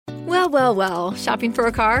Well. Shopping for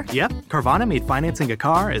a car? Yep, Carvana made financing a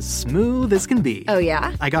car as smooth as can be. Oh,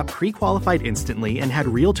 yeah? I got pre-qualified instantly and had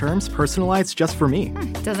real terms personalized just for me.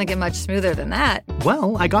 Doesn't get much smoother than that.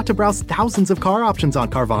 Well, I got to browse thousands of car options on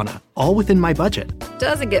Carvana, all within my budget.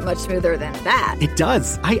 Doesn't get much smoother than that. It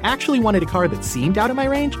does. I actually wanted a car that seemed out of my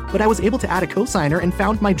range, but I was able to add a cosigner and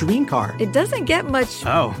found my dream car. It doesn't get much...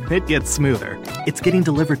 Oh, it gets smoother. It's getting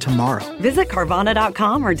delivered tomorrow. Visit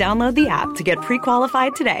Carvana.com or download the app to get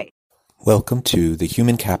pre-qualified today. Welcome to the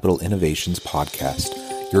Human Capital Innovations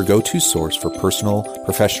Podcast, your go-to source for personal,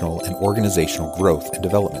 professional, and organizational growth and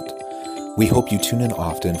development. We hope you tune in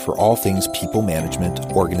often for all things people management,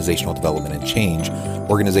 organizational development and change,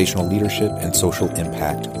 organizational leadership, and social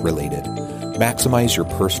impact related. Maximize your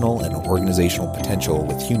personal and organizational potential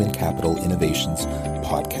with Human Capital Innovations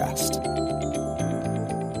Podcast.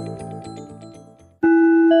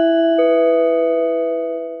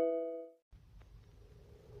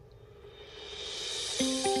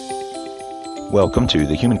 Welcome to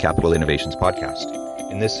the Human Capital Innovations Podcast.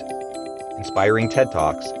 In this Inspiring TED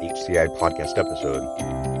Talks HCI podcast episode,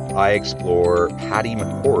 I explore Patty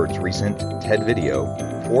McCord's recent TED video,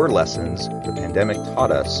 4 Lessons the Pandemic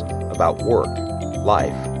Taught Us About Work,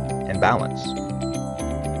 Life, and Balance.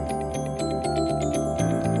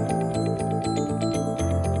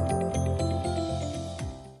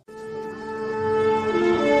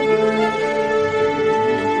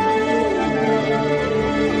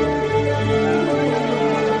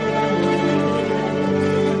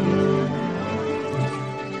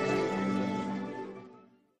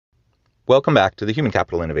 Welcome back to the Human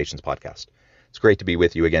Capital Innovations Podcast. It's great to be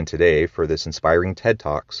with you again today for this Inspiring TED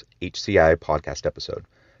Talks HCI podcast episode.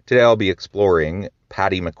 Today I'll be exploring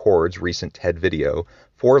Patty McCord's recent TED video,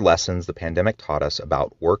 4 Lessons the Pandemic Taught Us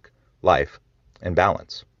About Work, Life, and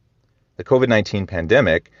Balance. The COVID-19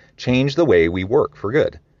 pandemic changed the way we work for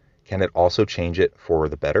good. Can it also change it for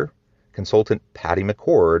the better? Consultant Patty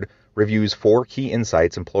McCord reviews 4 key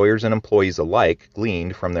insights employers and employees alike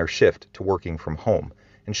gleaned from their shift to working from home,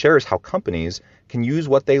 and shares how companies can use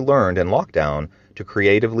what they learned in lockdown to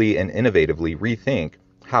creatively and innovatively rethink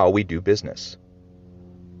how we do business.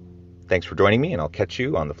 Thanks for joining me, and I'll catch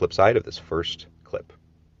you on the flip side of this first clip.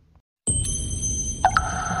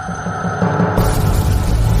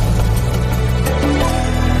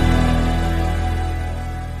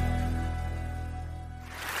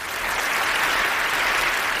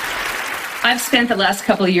 I've spent the last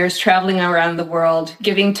couple of years traveling around the world,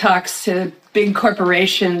 giving talks to big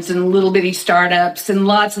corporations and little bitty startups and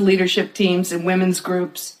lots of leadership teams and women's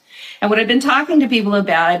groups. And what I've been talking to people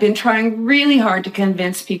about, I've been trying really hard to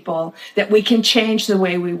convince people that we can change the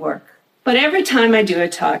way we work. But every time I do a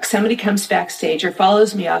talk, somebody comes backstage or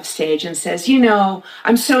follows me off stage and says,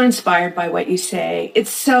 I'm so inspired by what you say.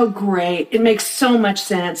 It's so great. It makes so much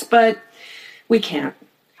sense, but we can't.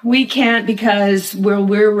 We can't because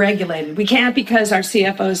we're regulated. We can't because our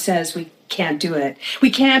CFO says we can't do it. We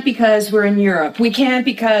can't because we're in Europe. We can't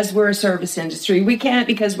because we're a service industry. We can't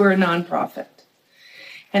because we're a nonprofit.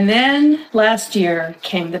 And then last year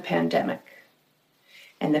came the pandemic.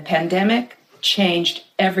 And the pandemic changed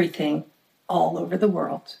everything all over the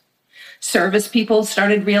world. Service people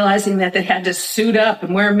started realizing that they had to suit up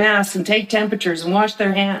and wear masks and take temperatures and wash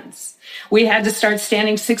their hands. We had to start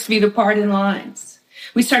standing 6 feet apart in lines.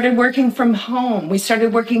 We started working from home. We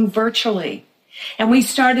started working virtually. And we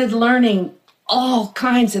started learning all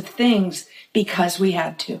kinds of things because we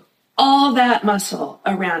had to. All that muscle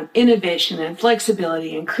around innovation and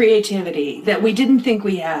flexibility and creativity that we didn't think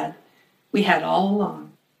we had all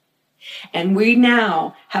along. And we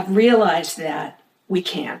now have realized that we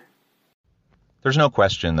can. There's no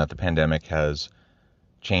question that the pandemic has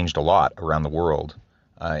changed a lot around the world.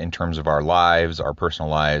 In terms of our lives, our personal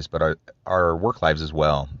lives, but our work lives as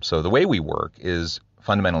well. So the way we work is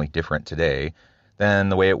fundamentally different today than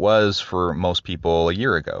the way it was for most people a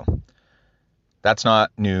year ago. That's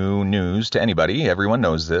not new news to anybody. Everyone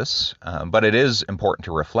knows this, but it is important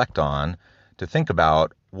to reflect on, to think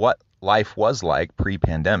about what life was like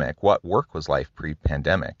pre-pandemic, what work was like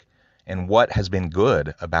pre-pandemic, and what has been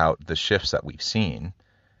good about the shifts that we've seen.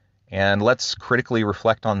 And let's critically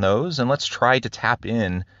reflect on those, and let's try to tap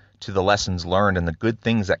in to the lessons learned and the good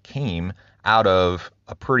things that came out of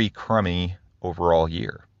a pretty crummy overall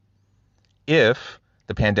year. If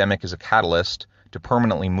the pandemic is a catalyst to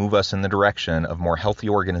permanently move us in the direction of more healthy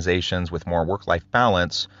organizations with more work-life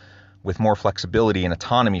balance, with more flexibility and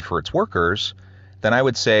autonomy for its workers, then I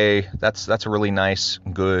would say that's a really nice,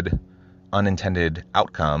 good, unintended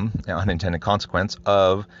outcome, unintended consequence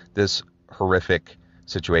of this horrific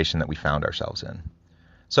situation that we found ourselves in.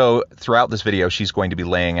 So throughout this video, she's going to be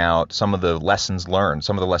laying out some of the lessons learned,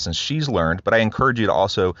 some of the lessons she's learned, but I encourage you to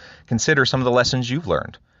also consider some of the lessons you've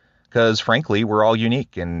learned. Because frankly, we're all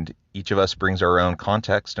unique and each of us brings our own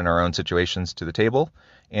context and our own situations to the table.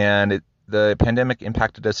 And the pandemic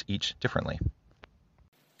impacted us each differently.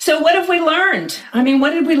 So what have we learned? I mean,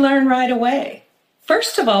 what did we learn right away?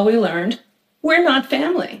 First of all, we learned we're not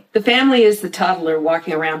family. The family is the toddler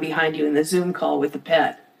walking around behind you in the Zoom call with the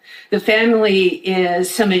pet. The family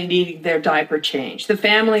is somebody needing their diaper changed. The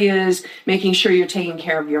family is making sure you're taking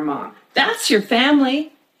care of your mom. That's your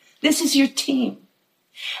family. This is your team.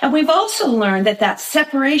 And we've also learned that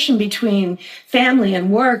separation between family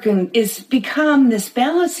and work is become this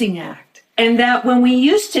balancing act. And that when we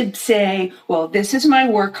used to say, well, this is my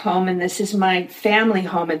work home and this is my family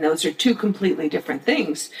home, and those are two completely different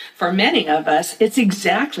things, for many of us, it's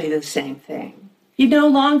exactly the same thing. You're no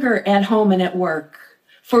longer at home and at work.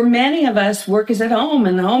 For many of us, work is at home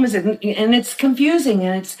and the home is and it's confusing,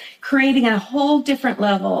 and it's creating a whole different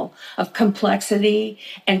level of complexity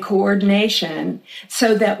and coordination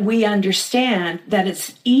so that we understand that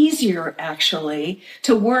it's easier actually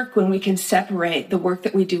to work when we can separate the work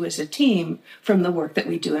that we do as a team from the work that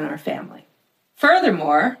we do in our family.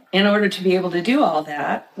 Furthermore, in order to be able to do all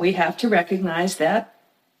that, we have to recognize that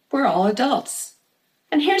we're all adults.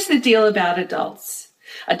 And here's the deal about adults.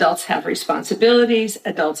 Adults have responsibilities,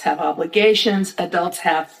 adults have obligations, adults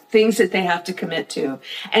have things that they have to commit to.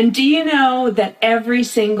 And do you know that every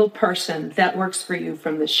single person that works for you,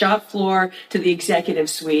 from the shop floor to the executive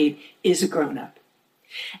suite, is a grown-up?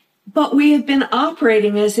 But we have been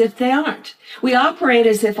operating as if they aren't. We operate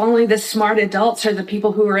as if only the smart adults are the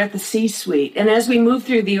people who are at the C-suite. And as we move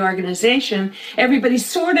through the organization, everybody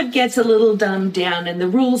sort of gets a little dumbed down and the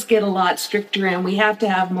rules get a lot stricter and we have to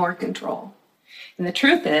have more control. And the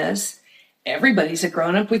truth is, everybody's a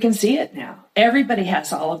grown-up. We can see it now. Everybody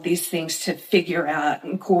has all of these things to figure out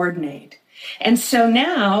and coordinate. And so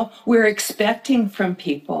now we're expecting from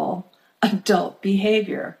people adult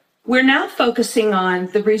behavior. We're now focusing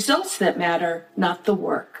on the results that matter, not the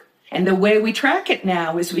work. And the way we track it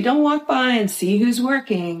now is we don't walk by and see who's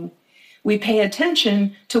working. We pay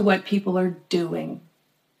attention to what people are doing.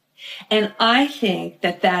 And I think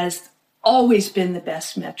that has always been the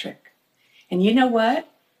best metric. And you know what?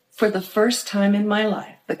 For the first time in my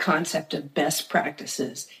life, the concept of best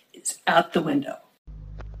practices is out the window.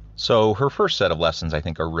 So her first set of lessons, I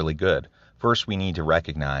think, are really good. First, we need to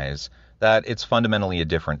recognize that it's fundamentally a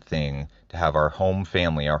different thing to have our home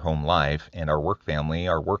family, our home life, and our work family,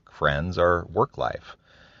 our work friends, our work life.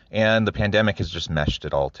 And the pandemic has just meshed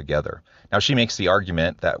it all together. Now, she makes the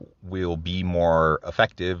argument that we'll be more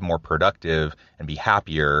effective, more productive, and be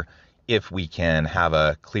happier if we can have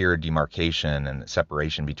a clear demarcation and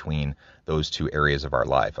separation between those two areas of our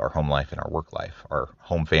life, our home life and our work life, our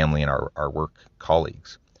home family and our work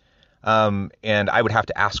colleagues. And I would have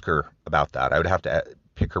to ask her about that. I would have to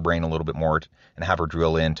pick her brain a little bit more and have her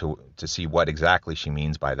drill in to see what exactly she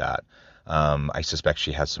means by that. I suspect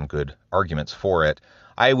she has some good arguments for it.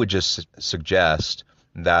 I would just suggest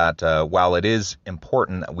that while it is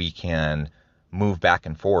important that we can move back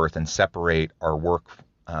and forth and separate our work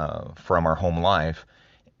from our home life,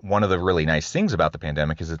 one of the really nice things about the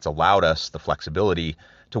pandemic is it's allowed us the flexibility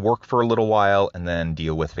to work for a little while and then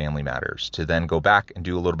deal with family matters, to then go back and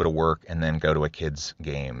do a little bit of work and then go to a kid's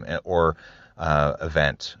game or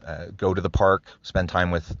event, go to the park, spend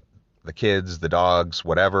time with the kids, the dogs,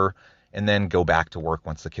 whatever, and then go back to work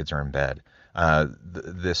once the kids are in bed.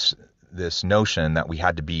 This notion that we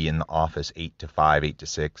had to be in the office 8 to 5, 8 to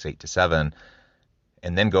 6, 8 to 7,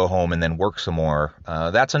 and then go home and then work some more,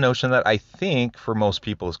 that's a notion that I think for most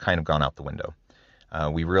people has kind of gone out the window.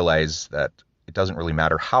 We realize that it doesn't really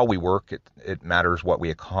matter how we work, it matters what we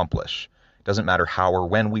accomplish. It doesn't matter how or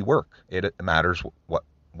when we work, it matters what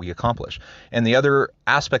we accomplish. And the other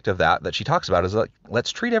aspect of that she talks about is like,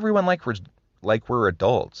 let's treat everyone like we're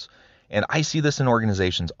adults. And I see this in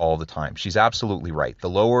organizations all the time. She's absolutely right. The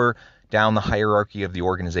lower down the hierarchy of the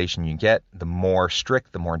organization you get, the more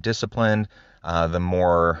strict, the more disciplined, the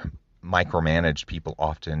more micromanaged people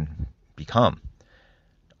often become.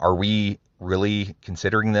 Are we really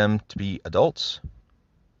considering them to be adults?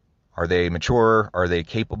 Are they mature? Are they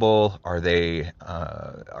capable? Are they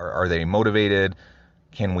motivated?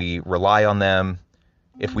 Can we rely on them?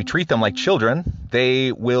 If we treat them like children,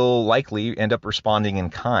 they will likely end up responding in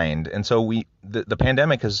kind. And so the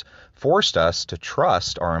pandemic has forced us to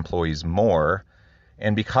trust our employees more.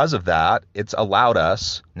 And because of that, it's allowed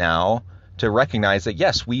us now to recognize that,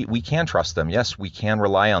 yes, we can trust them. Yes, we can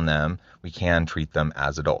rely on them. We can treat them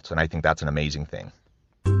as adults. And I think that's an amazing thing.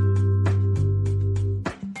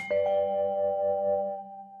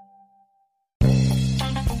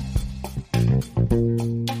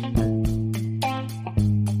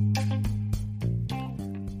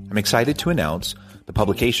 I'm excited to announce the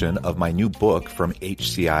publication of my new book from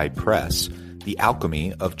HCI Press, The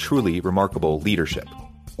Alchemy of Truly Remarkable Leadership: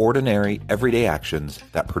 Ordinary, Everyday Actions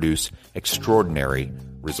that Produce Extraordinary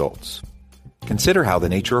Results. Consider how the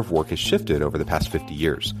nature of work has shifted over the past 50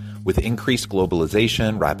 years. With increased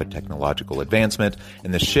globalization, rapid technological advancement,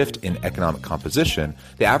 and the shift in economic composition,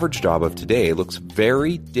 the average job of today looks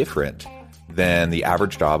very different than the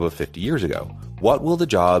average job of 50 years ago. What will the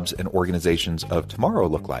jobs and organizations of tomorrow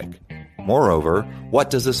look like? Moreover, what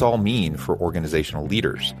does this all mean for organizational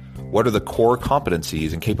leaders? What are the core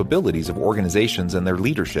competencies and capabilities of organizations and their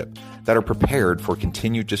leadership that are prepared for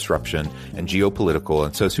continued disruption and geopolitical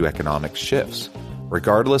and socioeconomic shifts?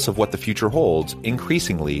 Regardless of what the future holds,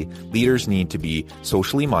 increasingly, leaders need to be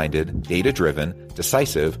socially minded, data-driven,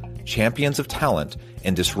 decisive, champions of talent,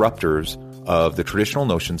 and disruptors of the traditional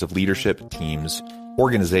notions of leadership, teams,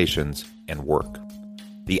 organizations, and work.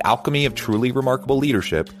 The Alchemy of Truly Remarkable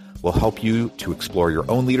Leadership will help you to explore your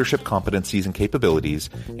own leadership competencies and capabilities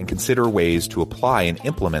and consider ways to apply and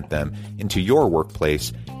implement them into your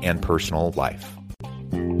workplace and personal life.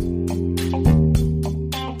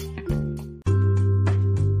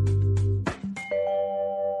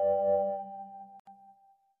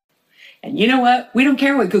 And you know what? We don't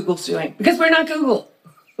care what Google's doing because we're not Google.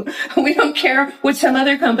 We don't care what some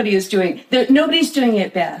other company is doing. Nobody's doing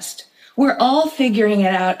it best. We're all figuring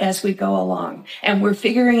it out as we go along, and we're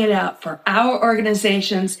figuring it out for our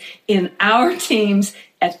organizations in our teams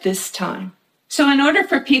at this time. So in order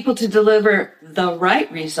for people to deliver the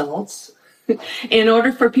right results, in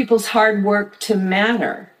order for people's hard work to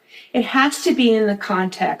matter, it has to be in the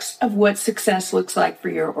context of what success looks like for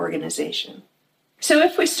your organization. So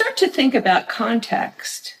if we start to think about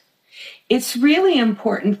context, it's really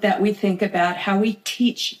important that we think about how we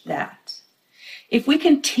teach that. If we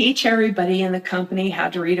can teach everybody in the company how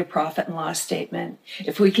to read a profit and loss statement,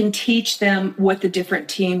 if we can teach them what the different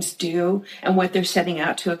teams do and what they're setting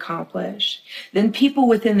out to accomplish, then people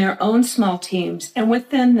within their own small teams and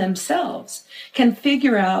within themselves can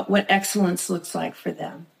figure out what excellence looks like for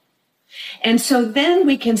them. And so then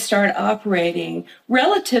we can start operating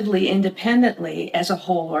relatively independently as a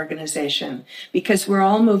whole organization because we're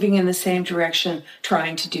all moving in the same direction,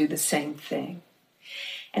 trying to do the same thing.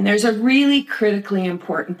 And there's a really critically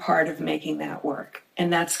important part of making that work,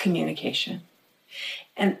 and that's communication.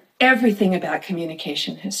 And everything about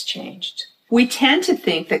communication has changed. We tend to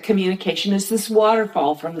think that communication is this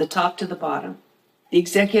waterfall from the top to the bottom. The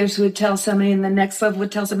executives would tell somebody, and the next level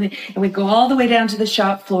would tell somebody, and we'd go all the way down to the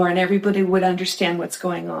shop floor, and everybody would understand what's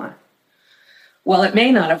going on. Well, it may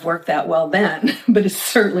not have worked that well then, but it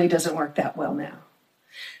certainly doesn't work that well now.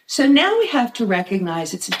 So now we have to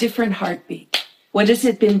recognize it's a different heartbeat. What has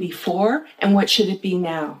it been before, and what should it be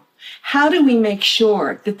now? How do we make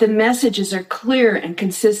sure that the messages are clear and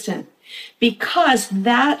consistent? Because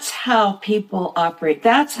that's how people operate.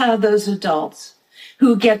 That's how those adults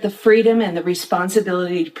who get the freedom and the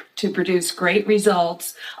responsibility to produce great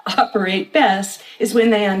results operate best, is when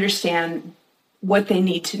they understand what they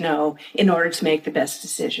need to know in order to make the best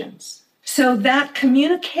decisions. So that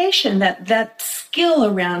communication, that skill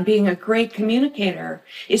around being a great communicator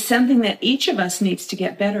is something that each of us needs to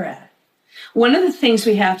get better at. One of the things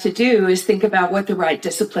we have to do is think about what the right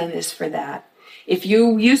discipline is for that. If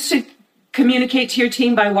you used to communicate to your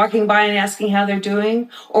team by walking by and asking how they're doing,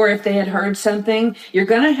 or if they had heard something, you're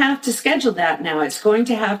going to have to schedule that now. It's going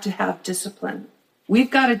to have discipline.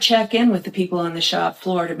 We've got to check in with the people on the shop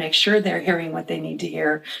floor to make sure they're hearing what they need to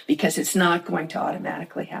hear, because it's not going to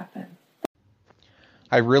automatically happen.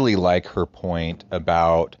 I really like her point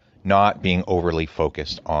about not being overly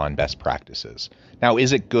focused on best practices. Now,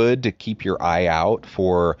 is it good to keep your eye out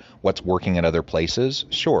for what's working at other places?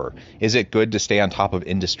 Sure. Is it good to stay on top of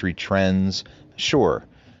industry trends? Sure.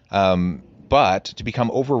 But to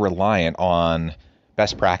become over-reliant on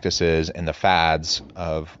best practices and the fads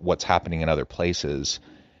of what's happening in other places,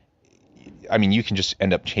 I mean, you can just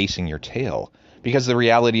end up chasing your tail. Because the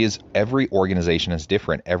reality is every organization is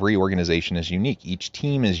different. Every organization is unique. Each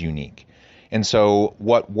team is unique. And so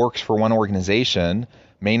what works for one organization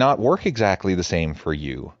may not work exactly the same for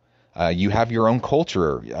you. You have your own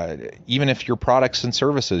culture. Even if your products and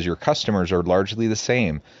services, your customers are largely the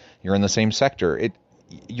same, you're in the same sector,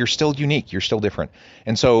 you're still unique. You're still different.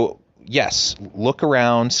 And so, yes, look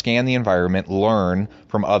around, scan the environment, learn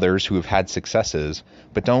from others who have had successes,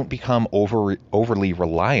 but don't become overly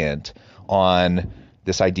reliant on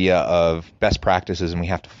this idea of best practices and we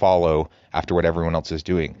have to follow after what everyone else is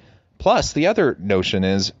doing. Plus, the other notion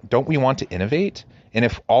is, don't we want to innovate? And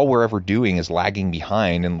if all we're ever doing is lagging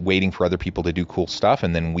behind and waiting for other people to do cool stuff,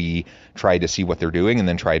 and then we try to see what they're doing and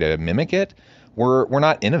then try to mimic it, we're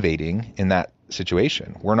not innovating in that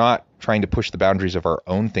situation. We're not trying to push the boundaries of our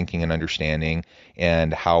own thinking and understanding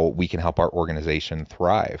and how we can help our organization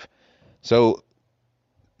thrive. So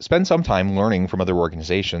spend some time learning from other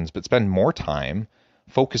organizations, but spend more time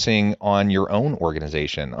focusing on your own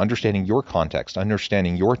organization, understanding your context,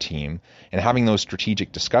 understanding your team, and having those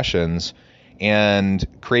strategic discussions and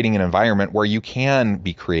creating an environment where you can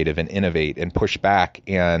be creative and innovate and push back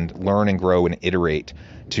and learn and grow and iterate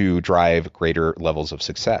to drive greater levels of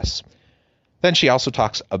success. Then she also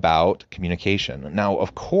talks about communication. Now,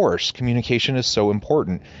 of course, communication is so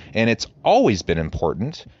important, and it's always been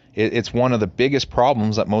important. It's one of the biggest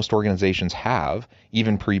problems that most organizations have,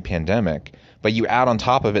 even pre-pandemic. But you add on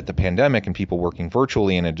top of it the pandemic and people working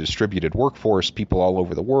virtually in a distributed workforce, people all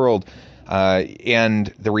over the world. And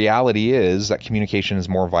the reality is that communication is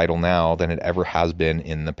more vital now than it ever has been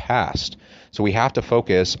in the past. So we have to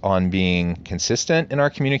focus on being consistent in our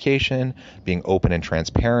communication, being open and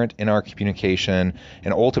transparent in our communication,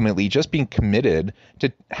 and ultimately just being committed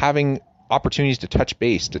to having opportunities to touch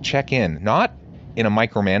base, to check in, not in a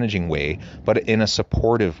micromanaging way, but in a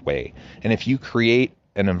supportive way. And if you create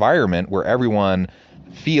an environment where everyone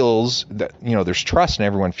feels that, there's trust and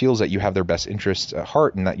everyone feels that you have their best interests at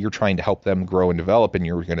heart and that you're trying to help them grow and develop and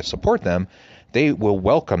you're going to support them, they will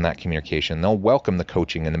welcome that communication. They'll welcome the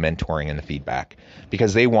coaching and the mentoring and the feedback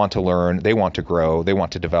because they want to learn, they want to grow, they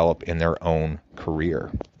want to develop in their own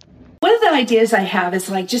career. One of the ideas I have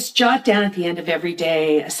is just jot down at the end of every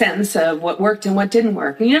day a sentence of what worked and what didn't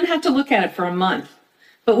work. And you don't have to look at it for a month.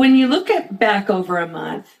 But when you look back over a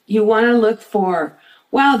month, you want to look for,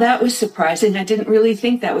 wow, that was surprising. I didn't really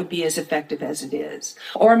think that would be as effective as it is.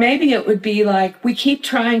 Or maybe it would be we keep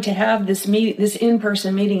trying to have this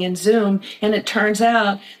in-person meeting in Zoom, and it turns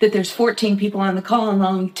out that there's 14 people on the call and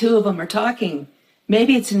only 2 of them are talking.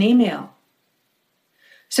 Maybe it's an email.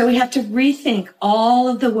 So we have to rethink all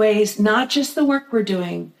of the ways, not just the work we're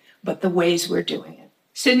doing, but the ways we're doing it.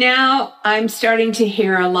 So now I'm starting to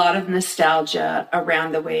hear a lot of nostalgia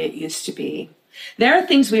around the way it used to be. There are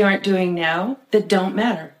things we aren't doing now that don't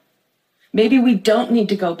matter. Maybe we don't need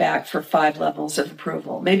to go back for 5 levels of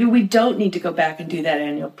approval. Maybe we don't need to go back and do that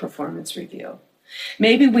annual performance review.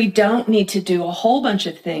 Maybe we don't need to do a whole bunch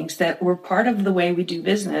of things that were part of the way we do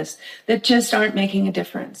business that just aren't making a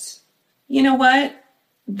difference. You know what?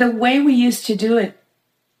 The way we used to do it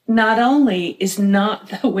not only is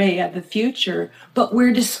not the way of the future, but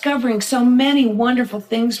we're discovering so many wonderful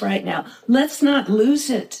things right now. Let's not lose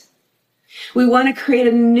it. We want to create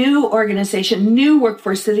a new organization, new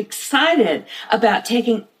workforce that's excited about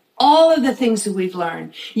taking all of the things that we've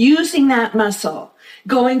learned, using that muscle,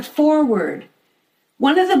 going forward.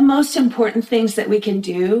 One of the most important things that we can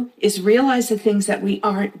do is realize the things that we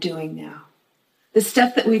aren't doing now, the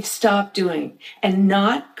stuff that we've stopped doing, and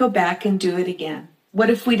not go back and do it again. What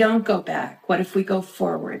if we don't go back? What if we go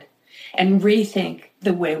forward and rethink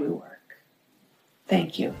the way we work?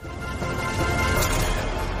 Thank you.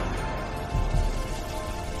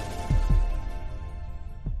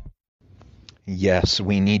 Yes,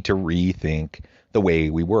 we need to rethink the way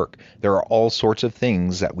we work. There are all sorts of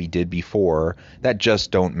things that we did before that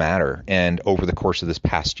just don't matter. And over the course of this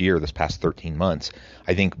past year, this past 13 months,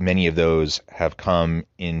 I think many of those have come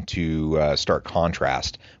into stark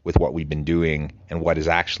contrast with what we've been doing and what is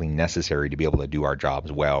actually necessary to be able to do our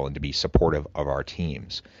jobs well and to be supportive of our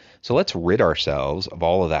teams. So let's rid ourselves of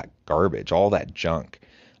all of that garbage, all that junk.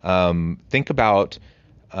 Think about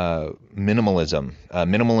minimalism.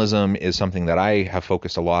 Minimalism is something that I have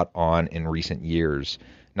focused a lot on in recent years,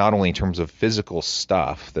 not only in terms of physical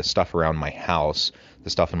stuff, the stuff around my house, the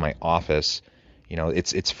stuff in my office.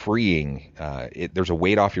 It's freeing. There's a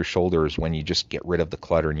weight off your shoulders when you just get rid of the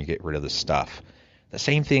clutter and you get rid of the stuff. The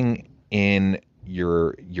same thing in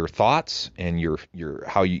your thoughts and your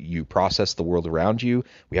how you process the world around you.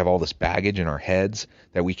 We have all this baggage in our heads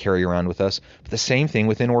that we carry around with us. But the same thing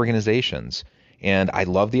within organizations. And I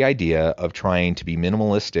love the idea of trying to be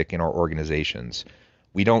minimalistic in our organizations.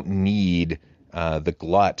 We don't need the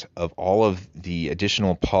glut of all of the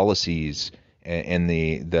additional policies and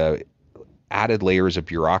the added layers of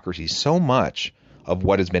bureaucracy. So much of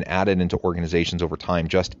what has been added into organizations over time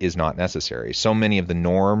just is not necessary. So many of the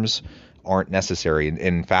norms aren't necessary. And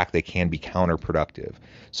in fact, they can be counterproductive.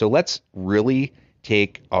 So let's really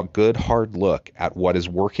take a good hard look at what is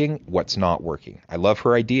working, what's not working. I love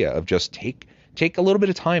her idea of just take a little bit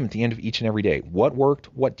of time at the end of each and every day. What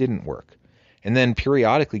worked, what didn't work? And then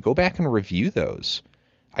periodically go back and review those.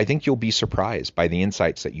 I think you'll be surprised by the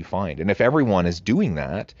insights that you find. And if everyone is doing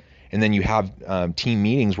that And then you have team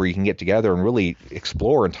meetings where you can get together and really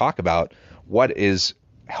explore and talk about what is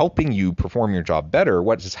helping you perform your job better,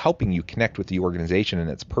 what is helping you connect with the organization and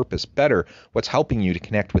its purpose better, what's helping you to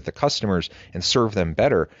connect with the customers and serve them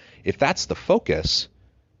better. If that's the focus,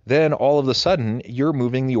 then all of a sudden you're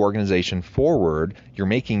moving the organization forward, you're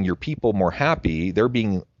making your people more happy, they're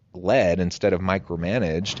being led instead of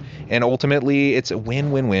micromanaged, and ultimately it's a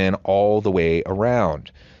win-win-win all the way around.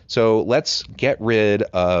 So let's get rid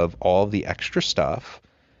of all of the extra stuff.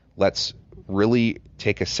 Let's really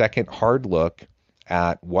take a second hard look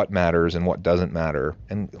at what matters and what doesn't matter,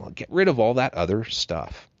 and get rid of all that other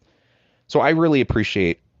stuff. So I really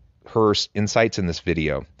appreciate her insights in this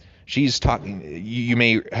video. She's talking, you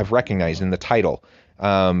may have recognized in the title,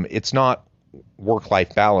 it's not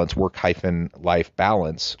work-life balance, work-life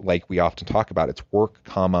balance like we often talk about. It's work,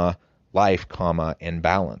 life, and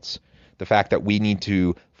balance. The fact that we need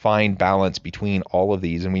to find balance between all of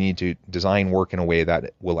these, and we need to design work in a way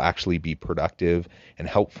that will actually be productive and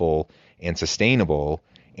helpful and sustainable,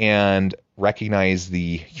 and recognize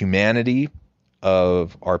the humanity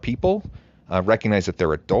of our people, recognize that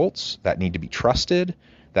they're adults that need to be trusted,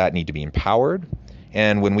 that need to be empowered.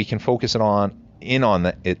 And when we can focus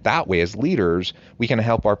it that way as leaders, we can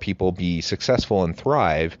help our people be successful and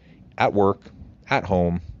thrive at work, at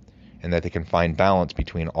home, and that they can find balance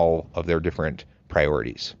between all of their different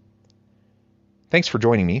priorities. Thanks for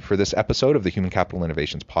joining me for this episode of the Human Capital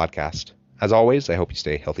Innovations Podcast. As always, I hope you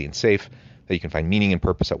stay healthy and safe, that you can find meaning and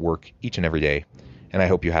purpose at work each and every day, and I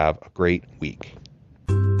hope you have a great week.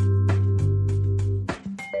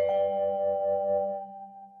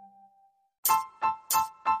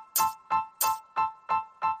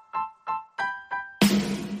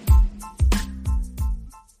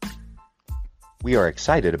 We are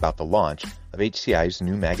excited about the launch of HCI's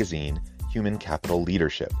new magazine, Human Capital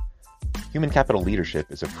Leadership. Human Capital Leadership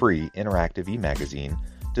is a free, interactive e-magazine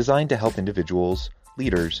designed to help individuals,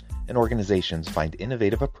 leaders, and organizations find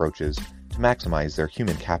innovative approaches to maximize their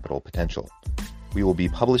human capital potential. We will be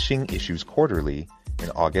publishing issues quarterly in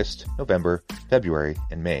August, November, February,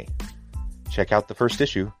 and May. Check out the first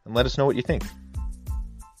issue and let us know what you think.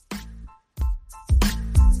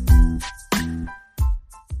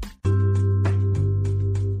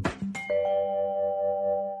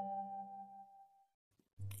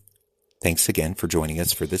 Thanks again for joining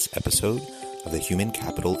us for this episode of the Human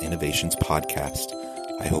Capital Innovations Podcast.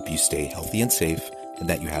 I hope you stay healthy and safe and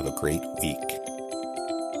that you have a great week.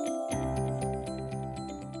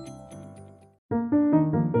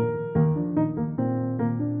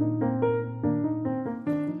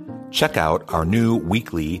 Check out our new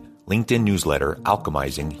weekly LinkedIn newsletter,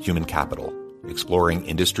 Alchemizing Human Capital, exploring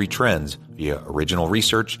industry trends via original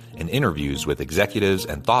research and interviews with executives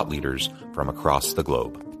and thought leaders from across the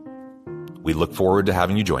globe. We look forward to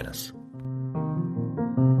having you join us.